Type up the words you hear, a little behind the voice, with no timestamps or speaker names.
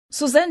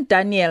Suzanne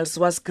Daniels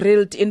was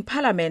grilled in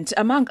Parliament,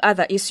 among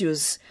other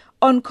issues,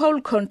 on coal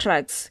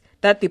contracts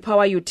that the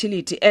power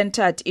utility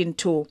entered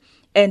into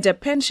and a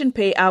pension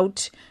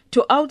payout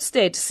to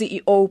ousted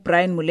CEO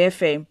Brian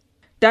Molefe.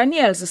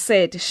 Daniels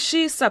said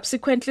she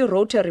subsequently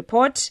wrote a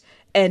report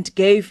and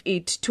gave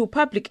it to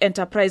Public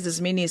Enterprises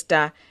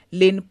Minister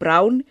Lynn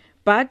Brown,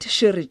 but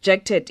she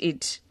rejected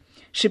it.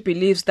 She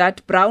believes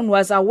that Brown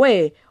was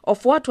aware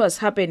of what was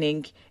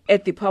happening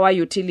at the power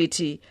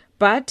utility,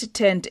 but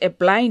turned a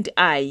blind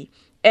eye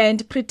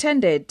and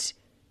pretended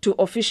to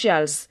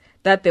officials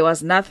that there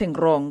was nothing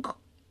wrong.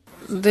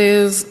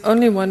 There's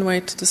only one way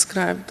to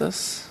describe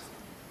this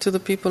to the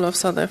people of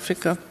South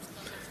Africa.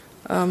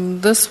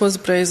 This was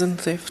brazen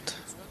theft.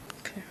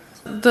 Okay.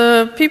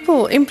 The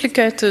people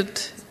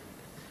implicated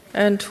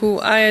and who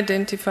I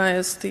identify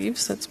as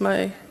thieves, that's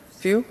my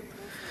view,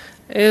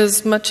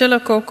 is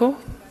Machela Koko,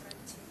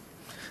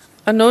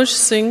 Anoj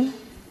Singh,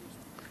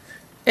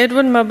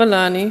 Edwin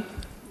Mabalani,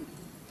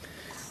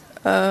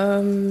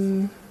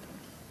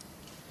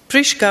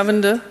 Prish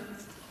Govender,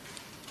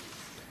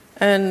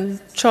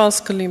 and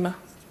Charles Khalima.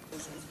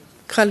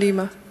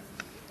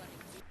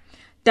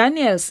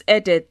 Daniels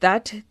added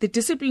that the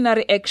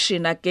disciplinary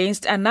action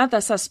against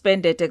another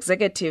suspended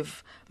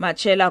executive,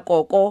 Machela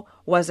Koko,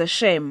 was a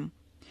shame.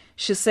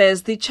 She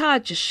says the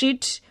charge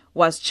sheet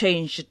was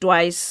changed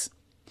twice.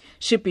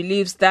 She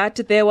believes that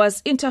there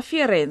was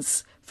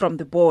interference from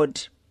the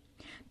board.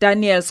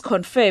 Daniels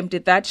confirmed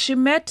that she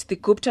met the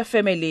Gupta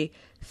family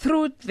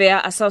through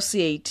their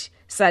associate,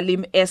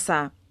 Salim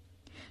Essa.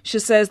 She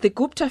says the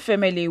Gupta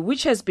family,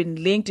 which has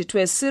been linked to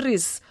a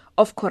series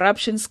of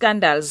corruption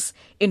scandals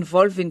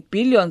involving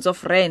billions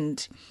of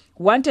rand,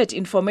 wanted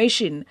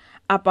information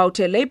about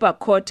a Labour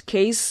court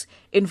case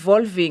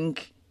involving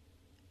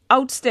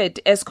ousted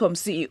Eskom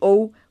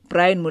CEO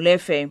Brian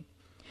Molefe.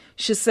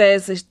 She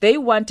says they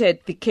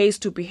wanted the case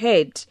to be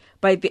heard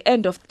by the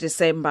end of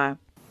December.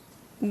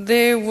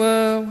 There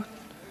were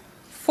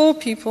 4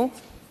 people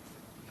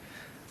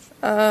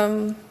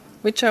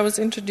which I was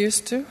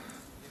introduced to.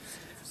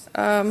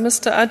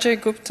 Mr.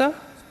 Ajay Gupta,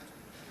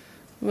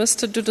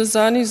 Mr.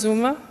 Duduzane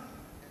Zuma,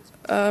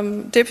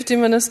 Deputy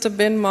Minister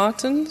Ben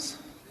Martins,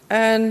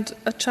 and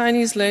a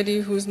Chinese lady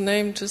whose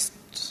name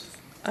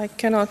I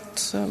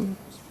cannot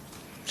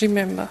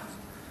remember,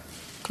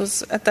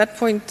 because at that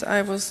point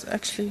I was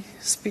actually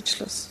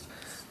speechless.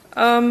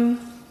 And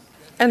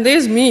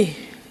there's me,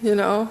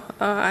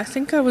 I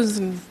think I was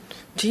in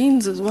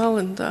jeans as well,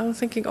 and I'm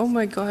thinking, oh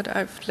my God,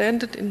 I've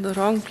landed in the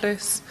wrong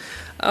place.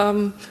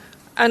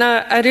 And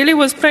I really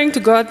was praying to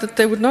God that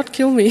they would not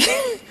kill me,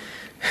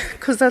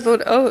 because I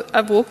thought, oh,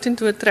 I've walked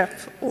into a trap.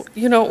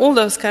 All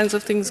those kinds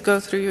of things go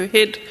through your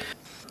head.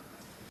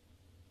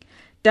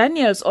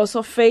 Daniels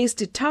also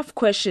faced tough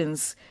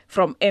questions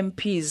from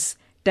MPs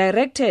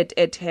directed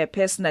at her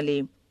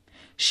personally.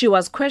 She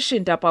was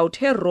questioned about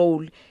her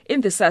role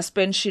in the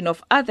suspension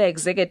of other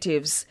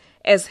executives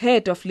as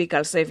head of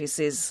legal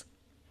services.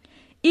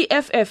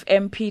 EFF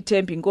MP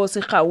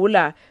Thembinkosi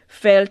Khaula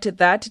felt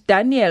that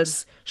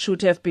Daniels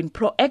should have been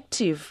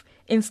proactive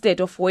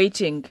instead of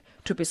waiting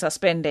to be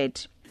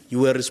suspended. You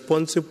were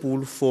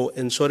responsible for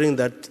ensuring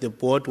that the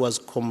board was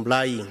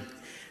complying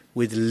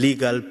with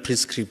legal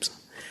prescriptions.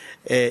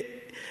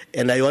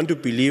 And I want to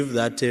believe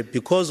that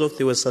because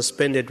they were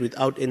suspended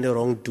without any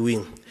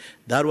wrongdoing,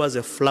 that was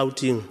a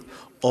flouting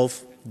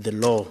of the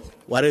law.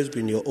 What has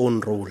been your own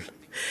role?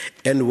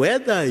 And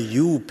whether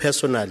you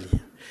personally,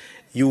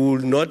 you will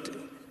not,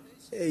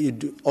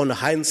 on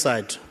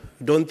hindsight,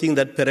 don't think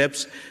that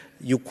perhaps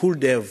you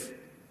could have,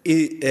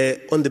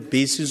 on the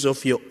basis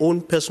of your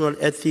own personal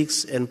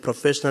ethics and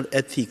professional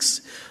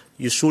ethics,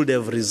 you should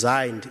have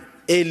resigned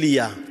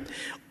earlier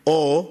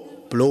or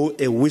blow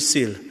a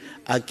whistle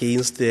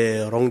against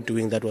the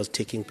wrongdoing that was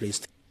taking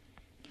place.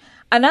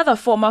 Another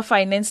former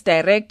finance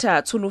director,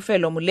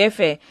 Tsulufelo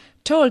Molefe,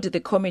 told the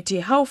committee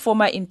how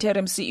former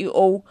interim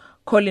CEO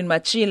Colin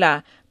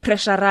Machila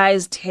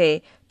pressurized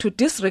her to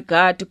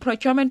disregard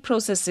procurement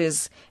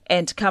processes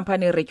and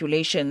company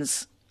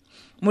regulations.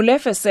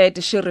 Molefe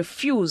said she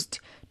refused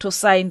to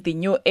sign the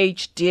New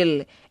Age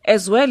deal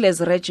as well as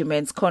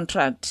Regiment's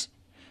contract.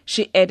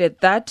 She added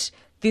that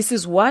this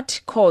is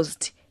what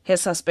caused her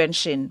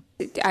suspension.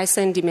 I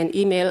sent him an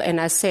email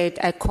and I said,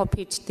 I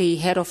copied the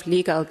head of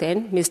legal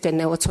then, Mr.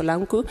 Neo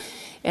Tsolanku,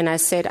 and I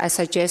said, I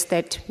suggest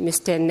that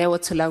Mr. Neo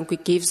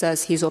Tsolanku gives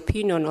us his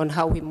opinion on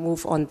how we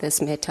move on this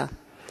matter.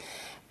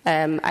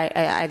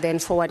 I then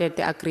forwarded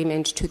the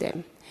agreement to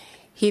them.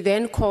 He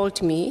then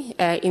called me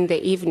in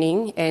the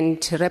evening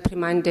and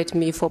reprimanded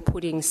me for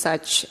putting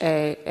such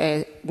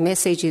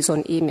messages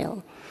on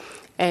email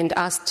and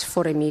asked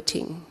for a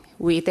meeting.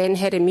 We then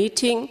had a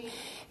meeting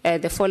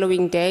the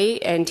following day,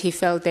 and he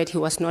felt that he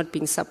was not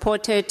being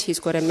supported. He's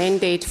got a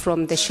mandate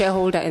from the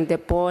shareholder and the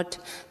board.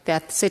 There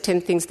are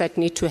certain things that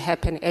need to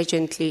happen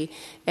urgently,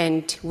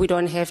 and we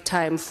don't have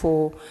time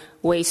for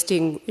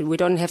wasting. We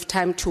don't have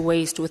time to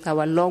waste with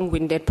our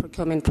long-winded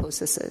procurement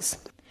processes.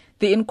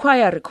 The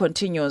inquiry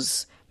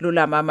continues.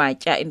 Lula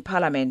Mamatya in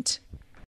Parliament.